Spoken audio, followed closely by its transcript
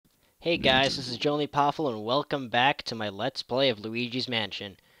Hey guys, this is Jolly Poffle and welcome back to my Let's Play of Luigi's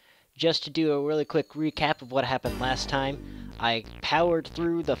Mansion. Just to do a really quick recap of what happened last time, I powered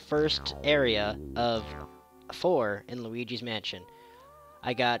through the first area of 4 in Luigi's Mansion.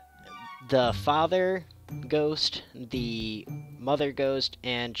 I got the father ghost, the mother ghost,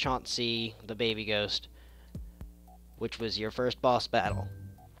 and Chauncey, the baby ghost, which was your first boss battle.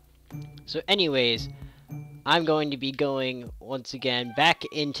 So anyways, I'm going to be going once again back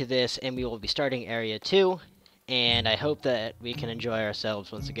into this, and we will be starting Area 2, and I hope that we can enjoy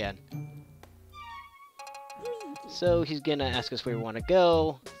ourselves once again. So he's gonna ask us where we want to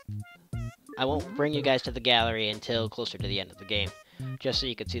go. I won't bring you guys to the gallery until closer to the end of the game, just so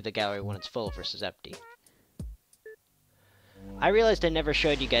you can see the gallery when it's full versus empty. I realized I never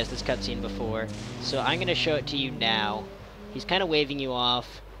showed you guys this cutscene before, so I'm gonna show it to you now. He's kind of waving you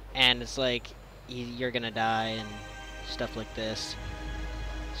off, and it's like, you're gonna die and stuff like this.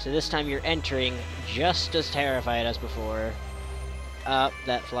 So this time you're entering just as terrified as before.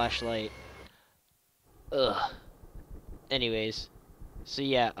 That flashlight. Ugh. Anyways, so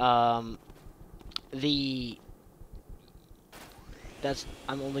yeah, I'm only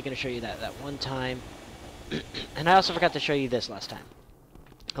gonna show you that one time. And I also forgot to show you this last time.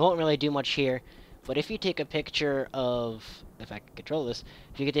 I won't really do much here, but if you take a picture of, if I can control this,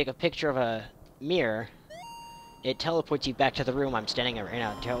 if you could take a picture of a mirror, it teleports you back to the room I'm standing in right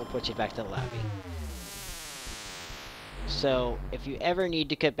now. It teleports you back to the lobby. So, if you ever need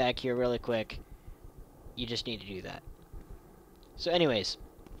to cut back here really quick, you just need to do that. So anyways,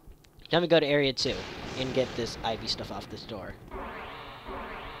 time to go to Area 2 and get this Ivy stuff off this door.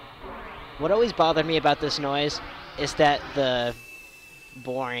 What always bothered me about this noise is that the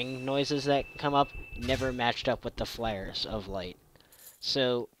boring noises that come up never matched up with the flares of light.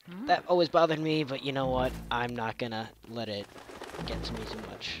 So, that always bothered me, but you know what? I'm not gonna let it get to me too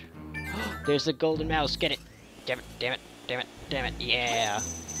much. There's the golden mouse, get it! Damn it, damn it, damn it, damn it, yeah!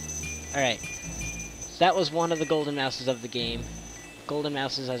 Alright, so that was one of the golden mouses of the game. Golden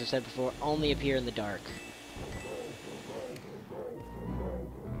mouses, as I said before, only appear in the dark.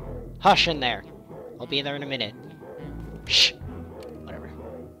 Hush in there! I'll be there in a minute. Shh! Whatever.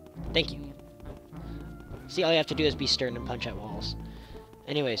 Thank you. See, all you have to do is be stern and punch at walls.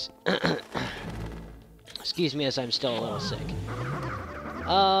 Anyways, excuse me as I'm still a little sick.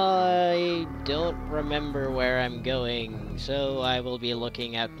 I don't remember where I'm going, so I will be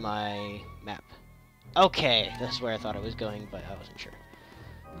looking at my map. Okay, that's where I thought I was going, but I wasn't sure.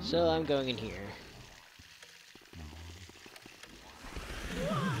 So I'm going in here.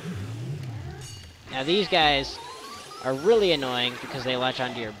 Now these guys are really annoying because they latch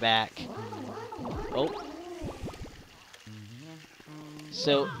onto your back. Oh.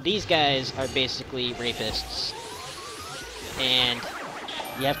 So, these guys are basically rapists, and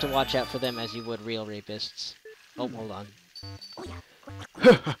you have to watch out for them as you would real rapists. Oh, hold on.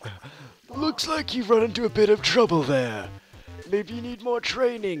 Looks like you've run into a bit of trouble there. Maybe you need more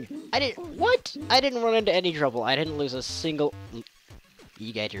training. What? I didn't run into any trouble. I didn't lose a single...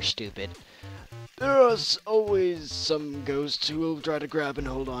 You guys are stupid. There are always some ghosts who will try to grab and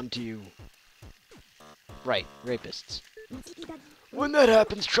hold on to you. Right, rapists. When that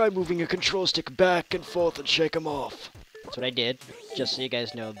happens, try moving a control stick back and forth and shake them off. That's what I did. Just so you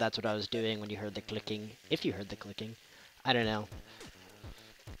guys know, that's what I was doing when you heard the clicking. If you heard the clicking. I don't know.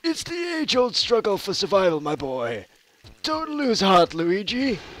 It's the age-old struggle for survival, my boy. Don't lose heart,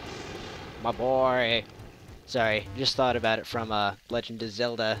 Luigi. My boy. Sorry, just thought about it from Legend of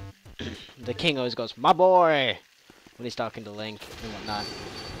Zelda. The king always goes, my boy, when he's talking to Link and whatnot.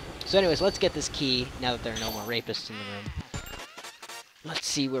 So anyways, let's get this key, now that there are no more rapists in the room. Let's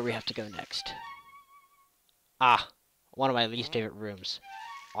see where we have to go next. Ah, one of my least favorite rooms.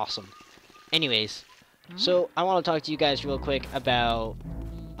 Awesome. Anyways, so I want to talk to you guys real quick about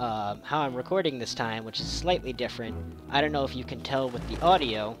how I'm recording this time, which is slightly different. I don't know if you can tell with the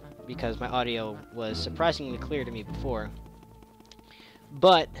audio, because my audio was surprisingly clear to me before.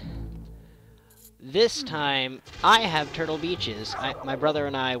 But this time, I have Turtle Beaches. My brother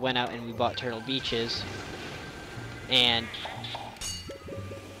and I went out and we bought Turtle Beaches. And...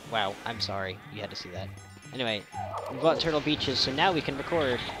 wow, I'm sorry. You had to see that. Anyway, we bought Turtle Beaches, so now we can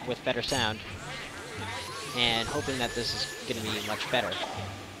record with better sound. And hoping that this is going to be much better.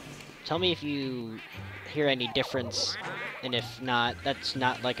 Tell me if you hear any difference, and if not, that's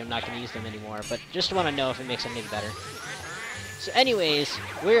not like I'm not going to use them anymore, but just want to know if it makes anything better. So anyways,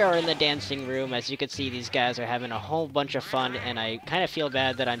 we are in the dancing room. As you can see, these guys are having a whole bunch of fun, and I kind of feel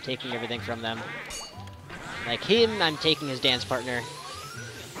bad that I'm taking everything from them. Like him, I'm taking his dance partner.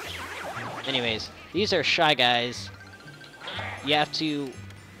 Anyways, these are Shy Guys. You have to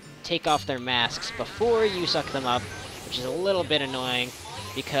take off their masks before you suck them up, which is a little bit annoying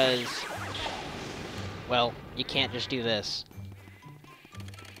because, well, you can't just do this.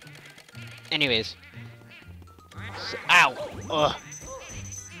 Anyways. So, ow! Ugh.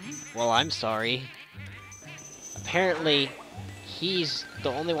 Well, I'm sorry. Apparently, he's the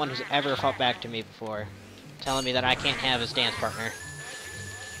only one who's ever fought back to me before, telling me that I can't have his dance partner.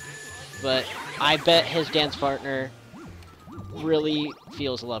 But I bet his dance partner really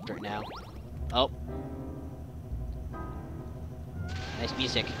feels loved right now. Oh. Nice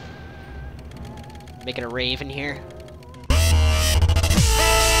music. Making a rave in here.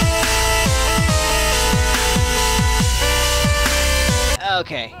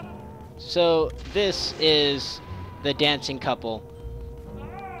 Okay. So, this is the dancing couple.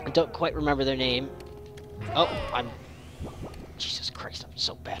 I don't quite remember their name. Oh, Jesus Christ, I'm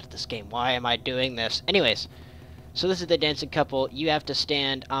so bad at this game. Why am I doing this? Anyways, so this is the dancing couple. You have to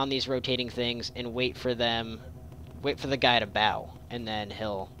stand on these rotating things and wait for the guy to bow. And then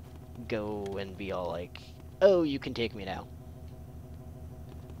he'll go and be all like, oh, you can take me now.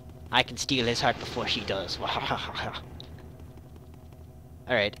 I can steal his heart before she does.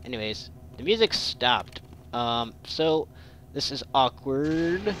 Alright, anyways, the music stopped. So, this is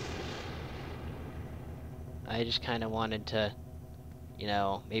awkward. I just kind of wanted to, you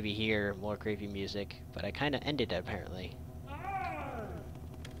know, maybe hear more creepy music, but I kind of ended it, apparently.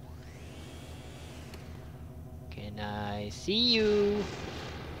 Can I see you?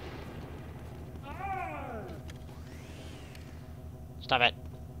 Stop it.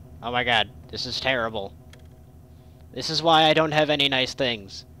 Oh my god, this is terrible. This is why I don't have any nice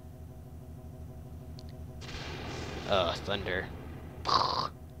things. Ugh, thunder.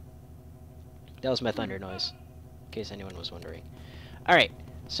 That was my thunder noise, in case anyone was wondering. Alright,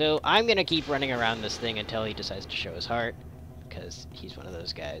 so I'm gonna keep running around this thing until he decides to show his heart, because he's one of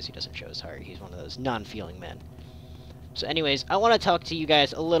those guys who doesn't show his heart. He's one of those non-feeling men. So anyways, I want to talk to you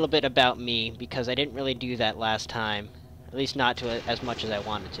guys a little bit about me, because I didn't really do that last time. At least not to as much as I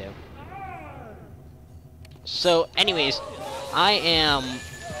wanted to. So, anyways, I am,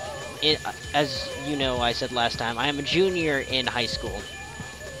 as you know, I said last time, I am a junior in high school.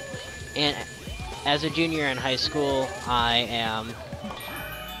 And as a junior in high school, I am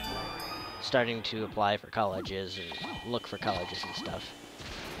starting to apply for colleges and look for colleges and stuff.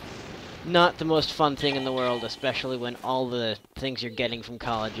 Not the most fun thing in the world, especially when all the things you're getting from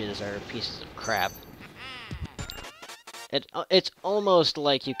colleges are pieces of crap. It's almost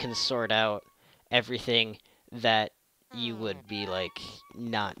like you can sort out everything that you would be, like,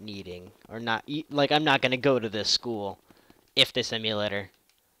 not needing. Or not, like, I'm not gonna go to this school if this emulator.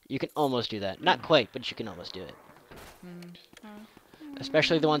 You can almost do that. Not quite, but you can almost do it.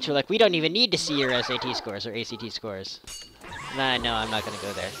 Especially the ones who are like, we don't even need to see your SAT scores or ACT scores. Nah, no, I'm not gonna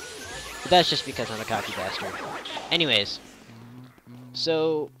go there. But that's just because I'm a cocky bastard. Anyways.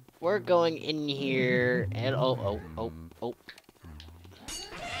 So, we're going in here, and oh.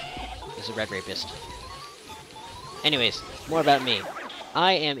 He's a red rapist. Anyways, more about me.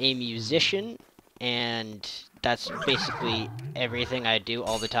 I am a musician, and that's basically everything I do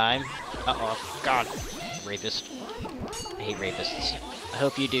all the time. Uh-oh, God. Rapist. I hate rapists. I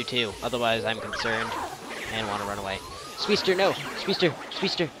hope you do too, otherwise I'm concerned and want to run away. Speedster, no!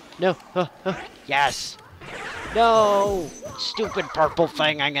 Speedster, no! Yes! No! Stupid purple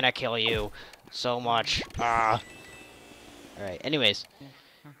thing, I'm gonna kill you so much. Alright, anyways.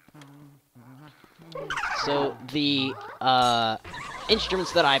 So, the,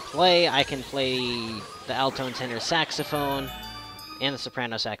 instruments that I can play the alto and tenor saxophone, and the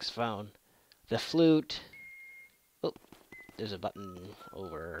soprano saxophone, the flute. Oh, there's a button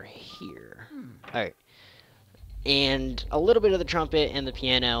over here. Alright. And a little bit of the trumpet and the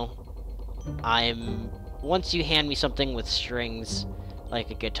piano. Once you hand me something with strings,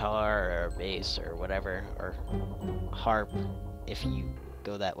 like a guitar or a bass or whatever, or harp, if you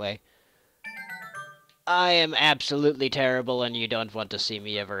go that way, I am absolutely terrible and you don't want to see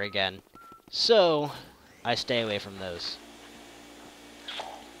me ever again. So, I stay away from those.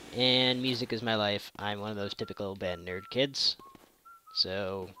 And music is my life. I'm one of those typical band nerd kids.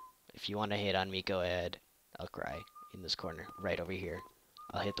 So, if you want to hate on me, go ahead. I'll cry in this corner, right over here.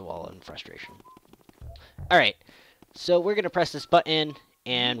 I'll hit the wall in frustration. Alright, so we're going to press this button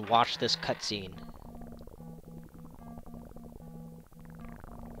and watch this cutscene.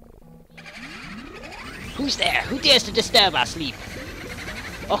 Who's there? Who dares to disturb our sleep?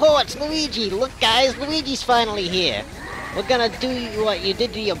 Oh, it's Luigi! Look, guys, Luigi's finally here! We're gonna do what you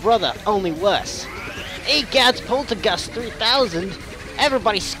did to your brother, only worse. Hey, Gads Poltergust 3000!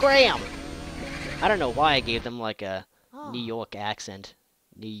 Everybody scram! I don't know why I gave them, like, a New York accent.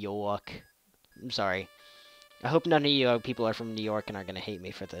 New York. I'm sorry. I hope none of you people are from New York and are gonna hate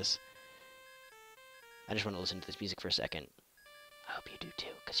me for this. I just want to listen to this music for a second. I hope you do too,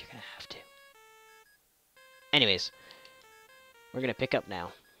 because you're gonna have to. Anyways, we're gonna pick up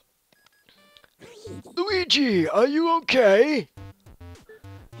now. Luigi, are you okay?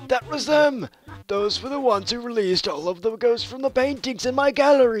 That was them! Those were the ones who released all of the ghosts from the paintings in my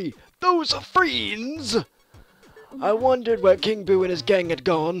gallery! Those are fiends! I wondered where King Boo and his gang had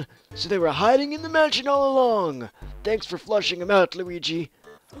gone, so they were hiding in the mansion all along. Thanks for flushing them out, Luigi.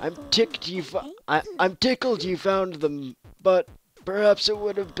 I'm tickled you found them, but perhaps it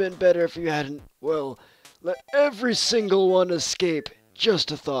would have been better if you hadn't, well, let every single one escape.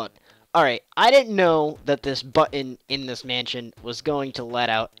 Just a thought. Alright, I didn't know that this button in this mansion was going to let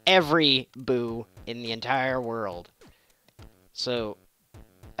out every Boo in the entire world. So,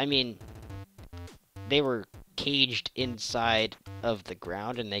 I mean, they were caged inside of the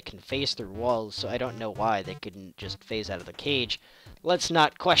ground and they can phase through walls, so I don't know why they couldn't just phase out of the cage. Let's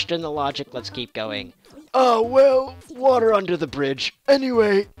not question the logic, let's keep going. Oh, well, water under the bridge.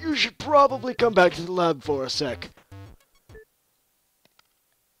 Anyway, you should probably come back to the lab for a sec.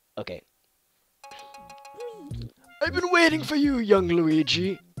 Okay. I've been waiting for you, young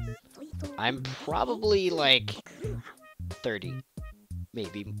Luigi. I'm probably like 30.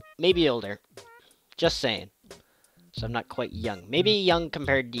 Maybe older. Just saying. So I'm not quite young. Maybe young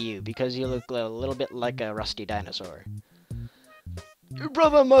compared to you, because you look a little bit like a rusty dinosaur. Your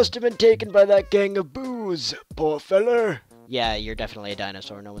brother must have been taken by that gang of boos, poor feller. Yeah, you're definitely a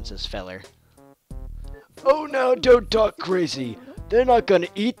dinosaur. No one says feller. Oh, now don't talk crazy. They're not gonna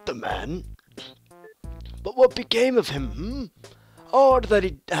eat the man. But what became of him, hmm? Odd that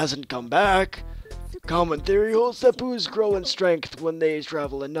he hasn't come back. Common theory holds that boos grow in strength when they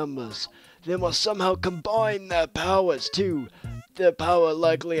travel in numbers. They must somehow combine their powers, too. Their power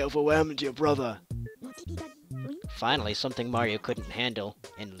likely overwhelmed your brother. Finally, something Mario couldn't handle,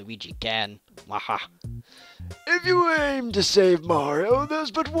 and Luigi can. Waha. If you aim to save Mario,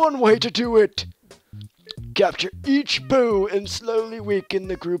 there's but one way to do it. Capture each Boo and slowly weaken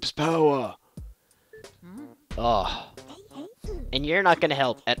the group's power. Oh. And you're not gonna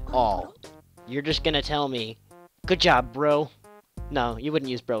help at all. You're just gonna tell me, good job, bro. No, you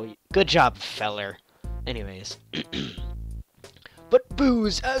wouldn't use bro. Good job, feller. Anyways. But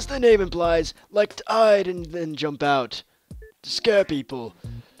Boos, as the name implies, like to hide and then jump out. To scare people.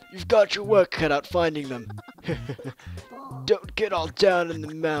 You've got your work cut out finding them. Don't get all down in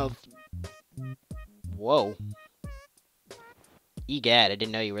the mouth. Whoa. Egad, I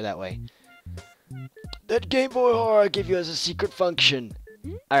didn't know you were that way. That Game Boy horror I give you as a secret function.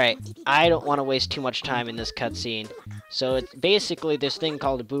 Alright, I don't want to waste too much time in this cutscene. So it's basically this thing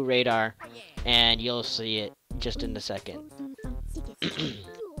called a Boo Radar, and you'll see it just in a second.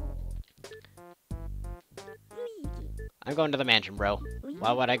 I'm going to the mansion, bro.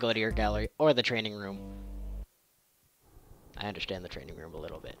 Why would I go to your gallery or the training room? I understand the training room a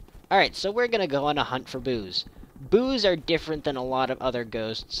little bit. Alright, so we're gonna go on a hunt for Boos. Boos are different than a lot of other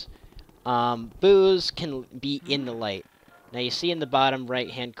ghosts. Boos can be in the light. Now you see in the bottom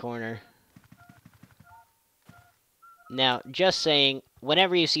right-hand corner. Now, just saying,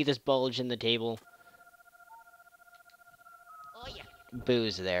 whenever you see this bulge in the table,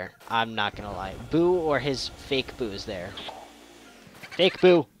 Boo's there. I'm not gonna lie. Boo or his fake Boo's there. Fake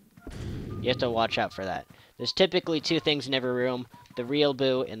Boo! You have to watch out for that. There's typically two things in every room. The real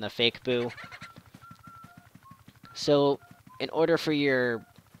Boo and the fake Boo. So, in order for your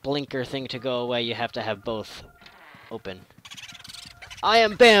blinker thing to go away, you have to have both open. I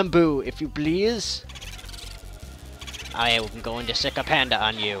am Bamboo, if you please. I am going to sick a panda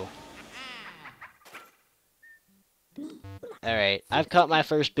on you. Alright, I've caught my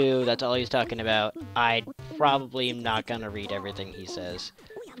first Boo, that's all he's talking about. I probably am not gonna read everything he says,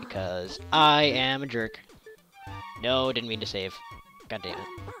 because I am a jerk. No, didn't mean to save. God damn it.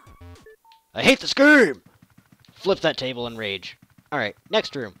 I hate this game! Flip that table in rage. Alright,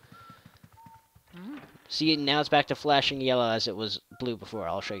 next room. See, now it's back to flashing yellow as it was blue before.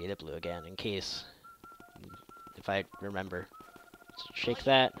 I'll show you the blue again, in case... if I remember. So shake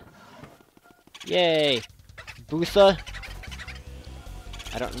that. Yay! Bootha?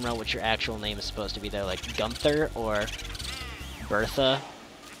 I don't know what your actual name is supposed to be there, like Gunther or Bertha?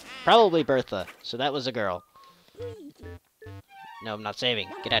 Probably Bertha, so that was a girl. No, I'm not saving.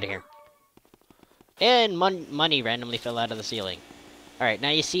 Get out of here. And money randomly fell out of the ceiling. Alright,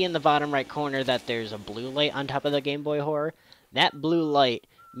 now you see in the bottom right corner that there's a blue light on top of the Game Boy Horror. That blue light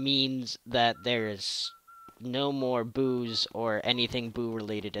means that there's no more Boos or anything Boo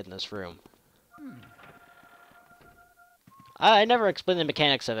related in this room. I never explained the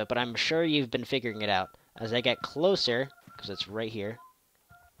mechanics of it, but I'm sure you've been figuring it out. As I get closer, because it's right here.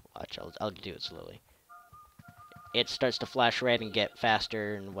 Watch, I'll do it slowly. It starts to flash red and get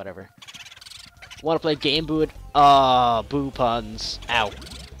faster and whatever. Want to play Game Boo? Ah, boo puns. Ow.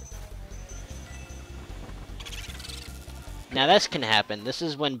 Now this can happen. This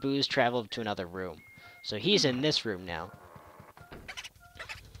is when Boo's traveled to another room. So he's in this room now.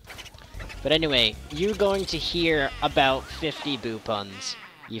 But anyway, you're going to hear about 50 Boo puns.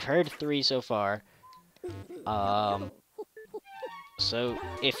 You've heard 3 so far. So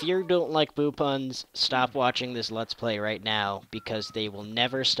if you don't like Boo puns, stop watching this Let's Play right now, because they will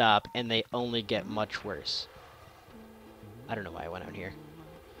never stop, and they only get much worse. I don't know why I went out here.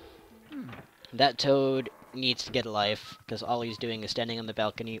 That toad needs to get a life, because all he's doing is standing on the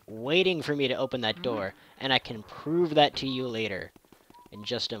balcony, waiting for me to open that door, and I can prove that to you later, in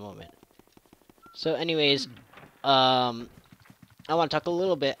just a moment. So anyways, I want to talk a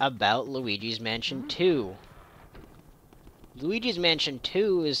little bit about Luigi's Mansion 2. Luigi's Mansion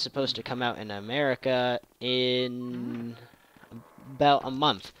 2 is supposed to come out in America in about a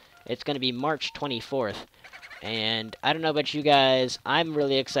month. It's going to be March 24th. And I don't know about you guys, I'm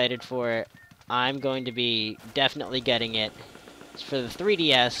really excited for it. I'm going to be definitely getting it. It's for the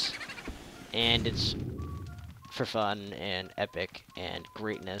 3DS, and it's for fun and epic and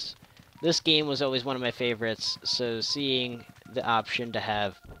greatness. This game was always one of my favorites, so seeing the option to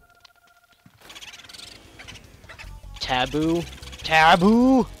have Taboo?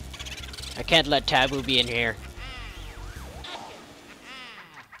 Taboo? I can't let Taboo be in here.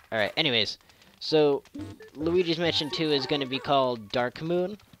 Alright, anyways. So, Luigi's Mansion 2 is going to be called Dark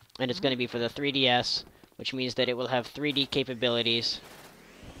Moon, and it's going to be for the 3DS, which means that it will have 3D capabilities.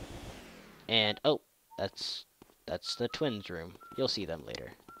 And, oh, that's the twins' room. You'll see them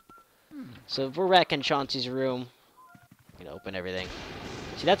later. So, we're back in Chauncey's room. I'm gonna open everything.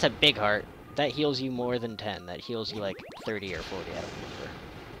 See, that's a big heart. That heals you more than 10. That heals you like 30 or 40, I don't remember.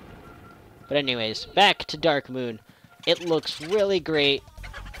 But anyways, back to Dark Moon. It looks really great.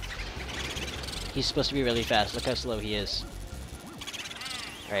 He's supposed to be really fast. Look how slow he is.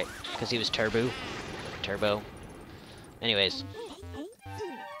 Alright, because he was turbo. Turbo. Anyways.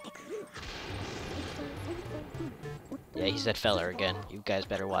 Yeah, he said feller again. You guys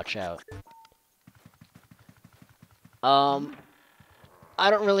better watch out. I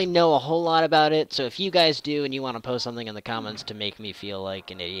don't really know a whole lot about it, so if you guys do and you want to post something in the comments to make me feel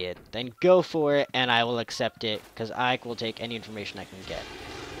like an idiot, then go for it and I will accept it, because I will take any information I can get.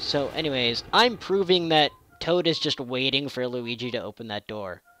 So anyways, I'm proving that Toad is just waiting for Luigi to open that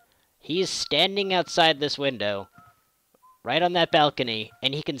door. He's standing outside this window, right on that balcony,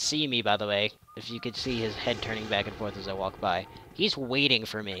 and he can see me, by the way, if you could see his head turning back and forth as I walk by. He's waiting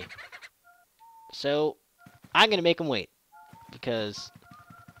for me. So, I'm gonna make him wait, because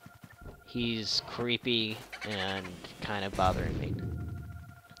he's creepy and kind of bothering me.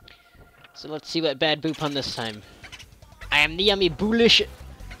 So let's see what bad Boo pun this time. I am the yummy boolish...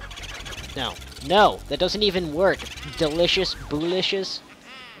 No. No! That doesn't even work. Delicious boolicious?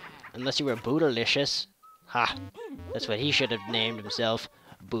 Unless you were boodalicious. Ha! That's what he should have named himself.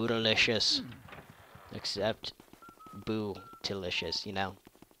 Boodalicious. Except... boo-tilicious, you know?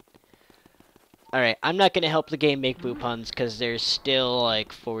 Alright, I'm not gonna help the game make Boo puns, because there's still,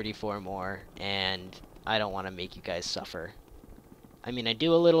 like, 44 more, and I don't want to make you guys suffer. I mean, I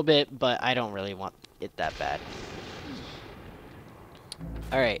do a little bit, but I don't really want it that bad.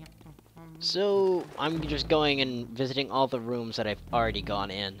 Alright, so I'm just going and visiting all the rooms that I've already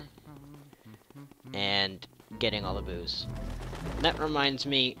gone in, and getting all the boos. And that reminds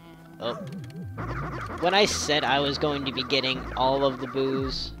me, oh, when I said I was going to be getting all of the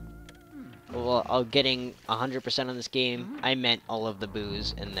boos, well, getting 100% on this game, I meant all of the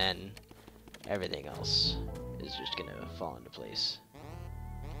boos, and then everything else is just gonna fall into place.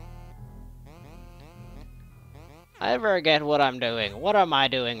 I forget what I'm doing. What am I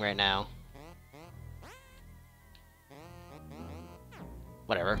doing right now?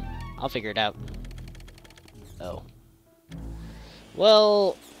 Whatever. I'll figure it out. Oh.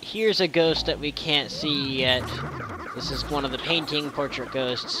 Well, here's a ghost that we can't see yet. This is one of the painting portrait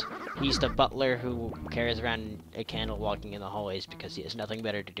ghosts. He's the butler who carries around a candle walking in the hallways because he has nothing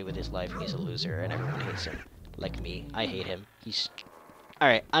better to do with his life and he's a loser and everyone hates him. Like me. I hate him. He's...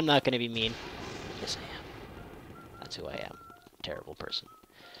 Alright, I'm not gonna be mean. Yes, I am. That's who I am. Terrible person.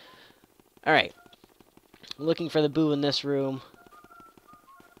 Alright. Looking for the boo in this room.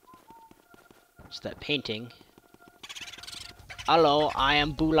 It's that painting. Hello, I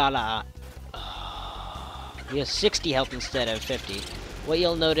am Boolala. He has 60 health instead of 50. What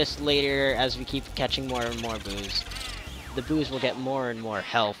you'll notice later as we keep catching more and more boos the boos will get more and more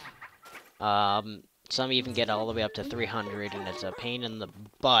health. Some even get all the way up to 300, and it's a pain in the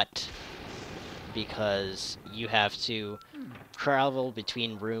butt because you have to travel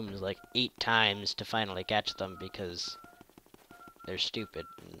between rooms like 8 times to finally catch them because they're stupid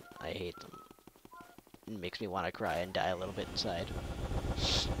and I hate them. It makes me want to cry and die a little bit inside.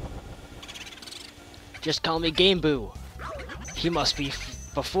 Just call me Game Boo. He must be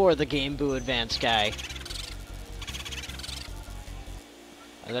before the Game Boo Advance guy.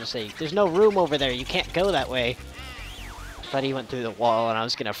 I gotta say, there's no room over there. You can't go that way. I thought he went through the wall and I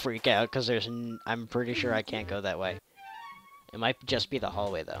was gonna freak out because I'm pretty sure I can't go that way. It might just be the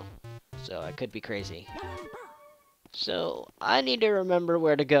hallway though. So I could be crazy. So I need to remember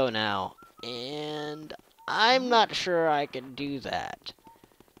where to go now. And I'm not sure I can do that.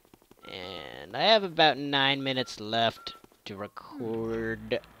 And I have about 9 minutes left to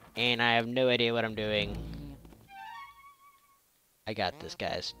record. And I have no idea what I'm doing. I got this,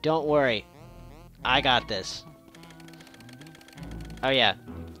 guys. Don't worry. I got this. Oh, yeah.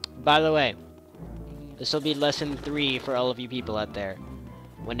 By the way, this will be lesson 3 for all of you people out there.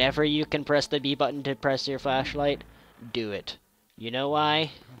 Whenever you can press the B button to press your flashlight, do it. You know why?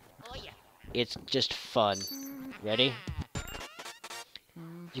 It's just fun. Ready?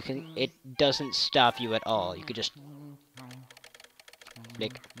 You can. It doesn't stop you at all. You could just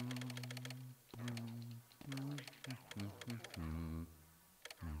flick.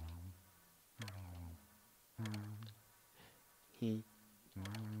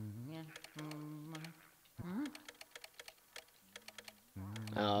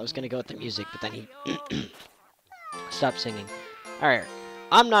 Oh, I was gonna go with the music, but then he stopped singing. Alright,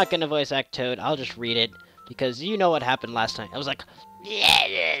 I'm not gonna voice act Toad, I'll just read it, because you know what happened last time. I was like,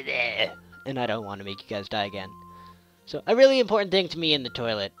 and I don't want to make you guys die again. So, a really important thing to me in the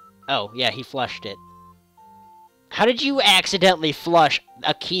toilet. Oh, yeah, he flushed it. How did you accidentally flush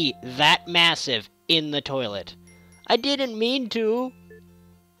a key that massive in the toilet? I didn't mean to.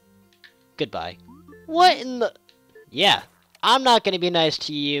 Goodbye. What in the... Yeah, I'm not gonna be nice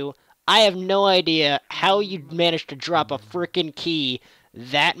to you. I have no idea how you managed to drop a frickin' key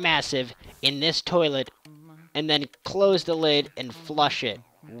that massive in this toilet and then close the lid and flush it.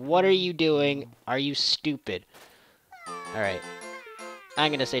 What are you doing? Are you stupid? Alright.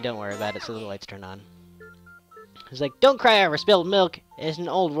 I'm gonna say don't worry about it so the lights turn on. He's like, don't cry over spilled milk. It's an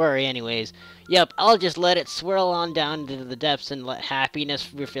old worry anyways. Yep, I'll just let it swirl on down into the depths and let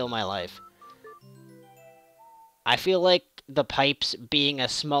happiness refill my life. I feel like the pipes, being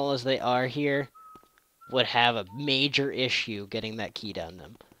as small as they are here, would have a major issue getting that key down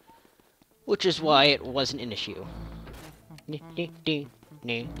them. Which is why it wasn't an issue.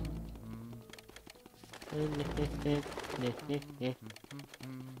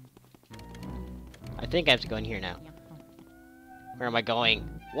 I think I have to go in here now. Where am I going?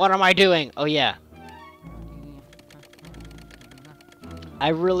 What am I doing? Oh yeah. I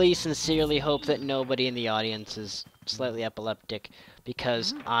really sincerely hope that nobody in the audience is slightly epileptic,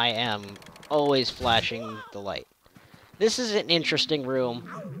 because I am always flashing the light. This is an interesting room,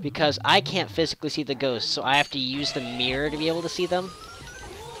 because I can't physically see the ghosts, so I have to use the mirror to be able to see them.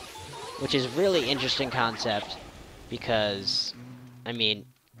 Which is really interesting concept, because, I mean,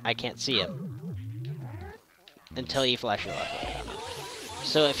 I can't see him until you flash your light.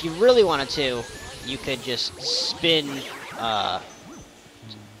 So if you really wanted to, you could just spin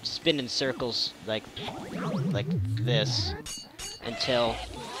in circles like this until...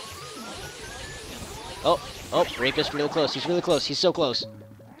 Oh, Rapist really close. He's really close. He's so close.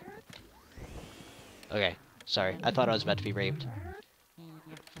 Okay, sorry. I thought I was about to be raped.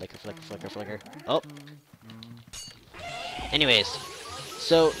 Flicker, flicker, flicker, flicker. Oh. Anyways,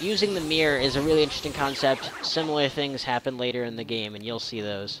 so using the mirror is a really interesting concept. Similar things happen later in the game, and you'll see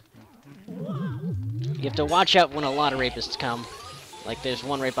those. You have to watch out when a lot of rapists come. Like, there's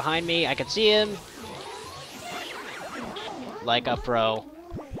one right behind me. I can see him. Like a pro.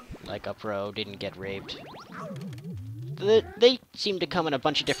 Like a pro. Didn't get raped. They seem to come in a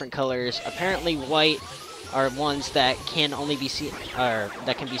bunch of different colors. Apparently, white are ones that can only be seen, or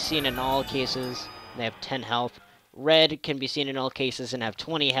that can be seen in all cases. They have 10 health. Red can be seen in all cases and have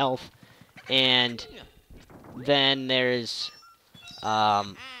 20 health. And then there's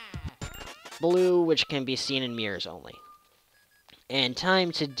blue, which can be seen in mirrors only. And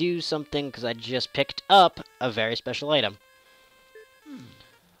time to do something, because I just picked up a very special item.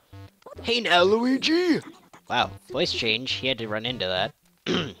 Hey now, Luigi! Wow, voice change. He had to run into that.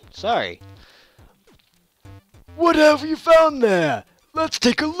 Sorry. What have you found there? Let's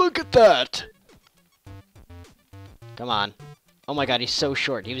take a look at that! Come on. Oh my god, he's so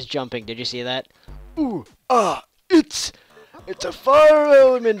short. He was jumping. Did you see that? Ooh, is hits! It's a fire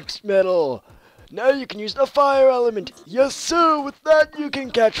element medal! Now you can use the fire element! Yes, sir! With that, you can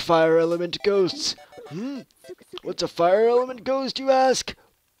catch fire element ghosts! What's a fire element ghost, you ask?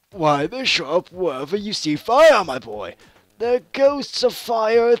 Why, they show up wherever you see fire, my boy! They're ghosts of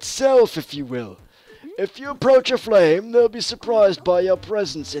fire itself, if you will. If you approach a flame, they'll be surprised by your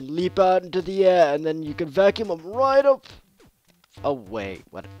presence and leap out into the air, and then you can vacuum them right up. Oh, wait.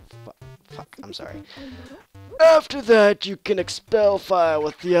 What? Fuck. I'm sorry. After that, you can expel fire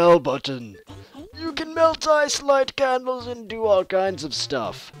with the L button. You can melt ice, light candles, and do all kinds of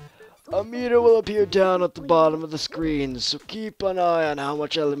stuff. A meter will appear down at the bottom of the screen, so keep an eye on how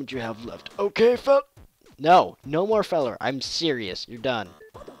much element you have left. Okay, fell? No. No more feller. I'm serious. You're done.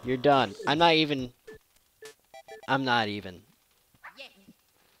 You're done. I'm not even.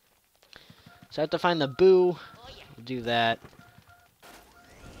 So I have to find the boo. Do that.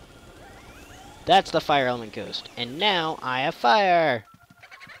 That's the fire element ghost. And now I have fire.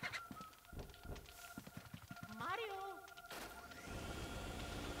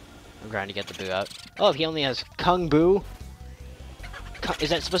 I'm trying to get the boo out. Oh, he only has Kung Boo.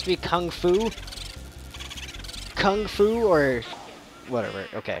 Is that supposed to be Kung Fu? Kung Fu or whatever.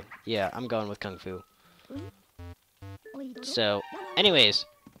 Okay. Yeah, I'm going with Kung Fu. So, anyways,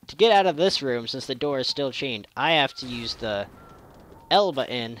 to get out of this room, since the door is still chained, I have to use the L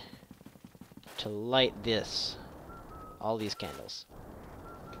button to light this. All these candles.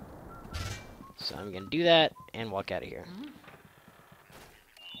 So I'm going to do that and walk out of here.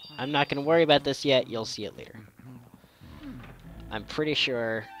 I'm not going to worry about this yet. You'll see it later. I'm pretty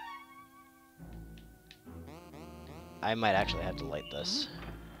sure I might actually have to light this.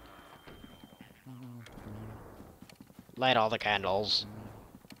 Light all the candles.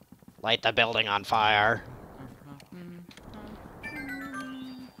 Light the building on fire.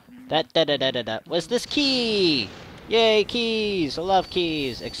 Da-da-da-da-da-da. What's this key? Yay, keys! I love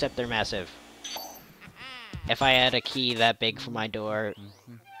keys, except they're massive. If I had a key that big for my door,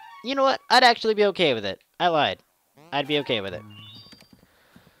 you know what? I'd actually be okay with it. I lied. I'd be okay with it.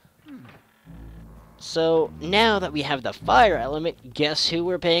 So, now that we have the fire element, guess who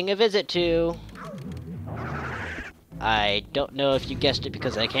we're paying a visit to? I don't know if you guessed it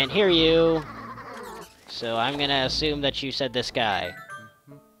because I can't hear you. So I'm gonna assume that you said this guy.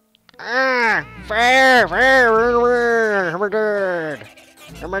 Fire! Oh my god!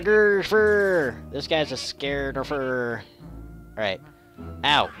 Oh my god, fur! This guy's a scared of fur. Alright.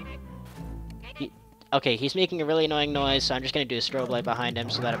 Ow. Okay, he's making a really annoying noise, so I'm just gonna do a strobe light behind him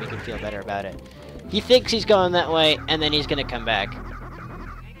so that we can feel better about it. He thinks he's going that way, and then he's gonna come back.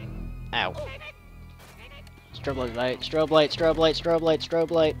 Ow. Strobe light, strobe light, strobe light, strobe light,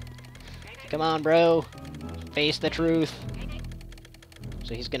 strobe light. Come on, bro. Face the truth.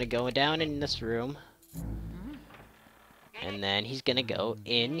 So he's gonna go down in this room. And then he's gonna go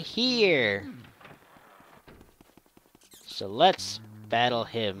in here. So let's battle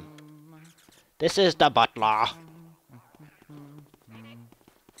him. This is the butler.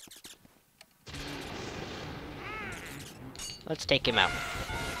 Let's take him out.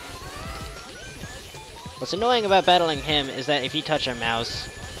 What's annoying about battling him is that if you touch a mouse,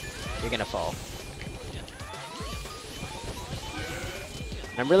 you're gonna fall.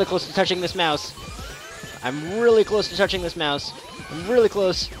 I'm really close to touching this mouse. I'm really close to touching this mouse. I'm really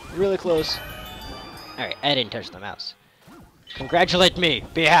close, really close. Alright, I didn't touch the mouse. Congratulate me!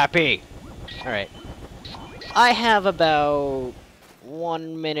 Be happy! Alright. I have about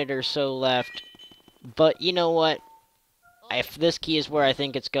 1 minute or so left. But you know what? If this key is where I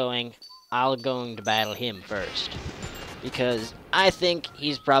think it's going, I'm going to battle him first. Because I think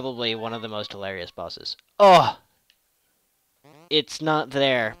he's probably one of the most hilarious bosses. Oh! It's not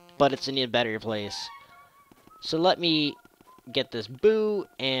there, but it's in a better place. So let me get this boo,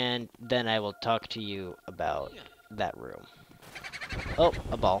 and then I will talk to you about that room. Oh,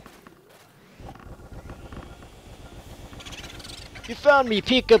 a ball. You found me,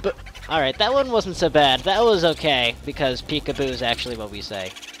 peekaboo! Alright, that one wasn't so bad. That was okay, because peekaboo is actually what we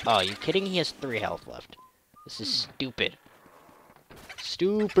say. Oh, are you kidding? He has 3 health left. This is stupid.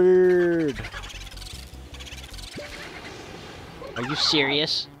 Stupid! Are you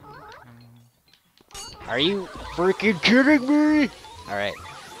serious? Are you freaking kidding me? Alright.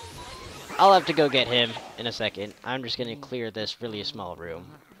 I'll have to go get him in a second. I'm just gonna clear this really small room.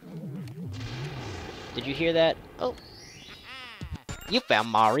 Did you hear that? Oh. You found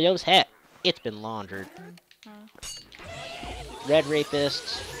Mario's hat. It's been laundered. Red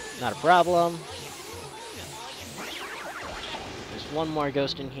rapists. Not a problem. There's one more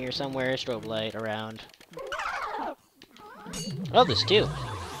ghost in here somewhere. Strobe light around. Oh, there's 2.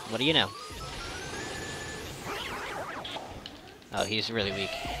 What do you know? Oh, he's really weak.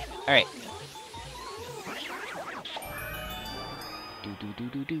 Alright.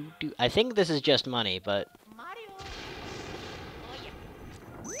 Do. I think this is just money, but...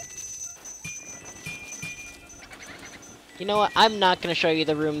 You know what? I'm not going to show you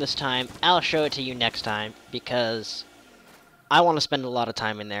the room this time. I'll show it to you next time, because I want to spend a lot of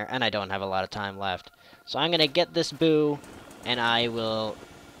time in there, and I don't have a lot of time left. So I'm going to get this boo, and I will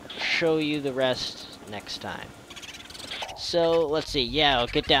show you the rest next time. So, let's see. Yeah, I'll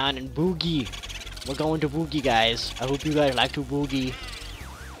get down and boogie. We're going to boogie, guys. I hope you guys like to boogie.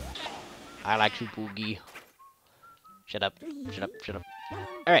 I like to boogie. Shut up. Shut up. Shut up.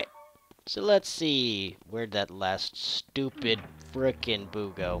 Alright. So let's see. Where'd that last stupid frickin'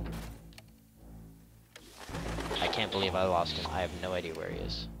 boo go? I can't believe I lost him. I have no idea where he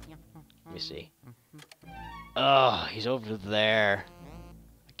is. Let me see. Oh, he's over there.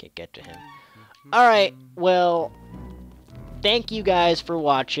 I can't get to him. Alright, well, thank you guys for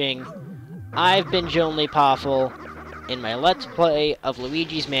watching. I've been Jonely Poffle in my Let's Play of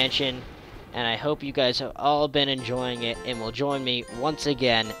Luigi's Mansion, and I hope you guys have all been enjoying it and will join me once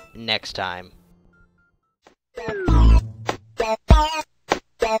again next time.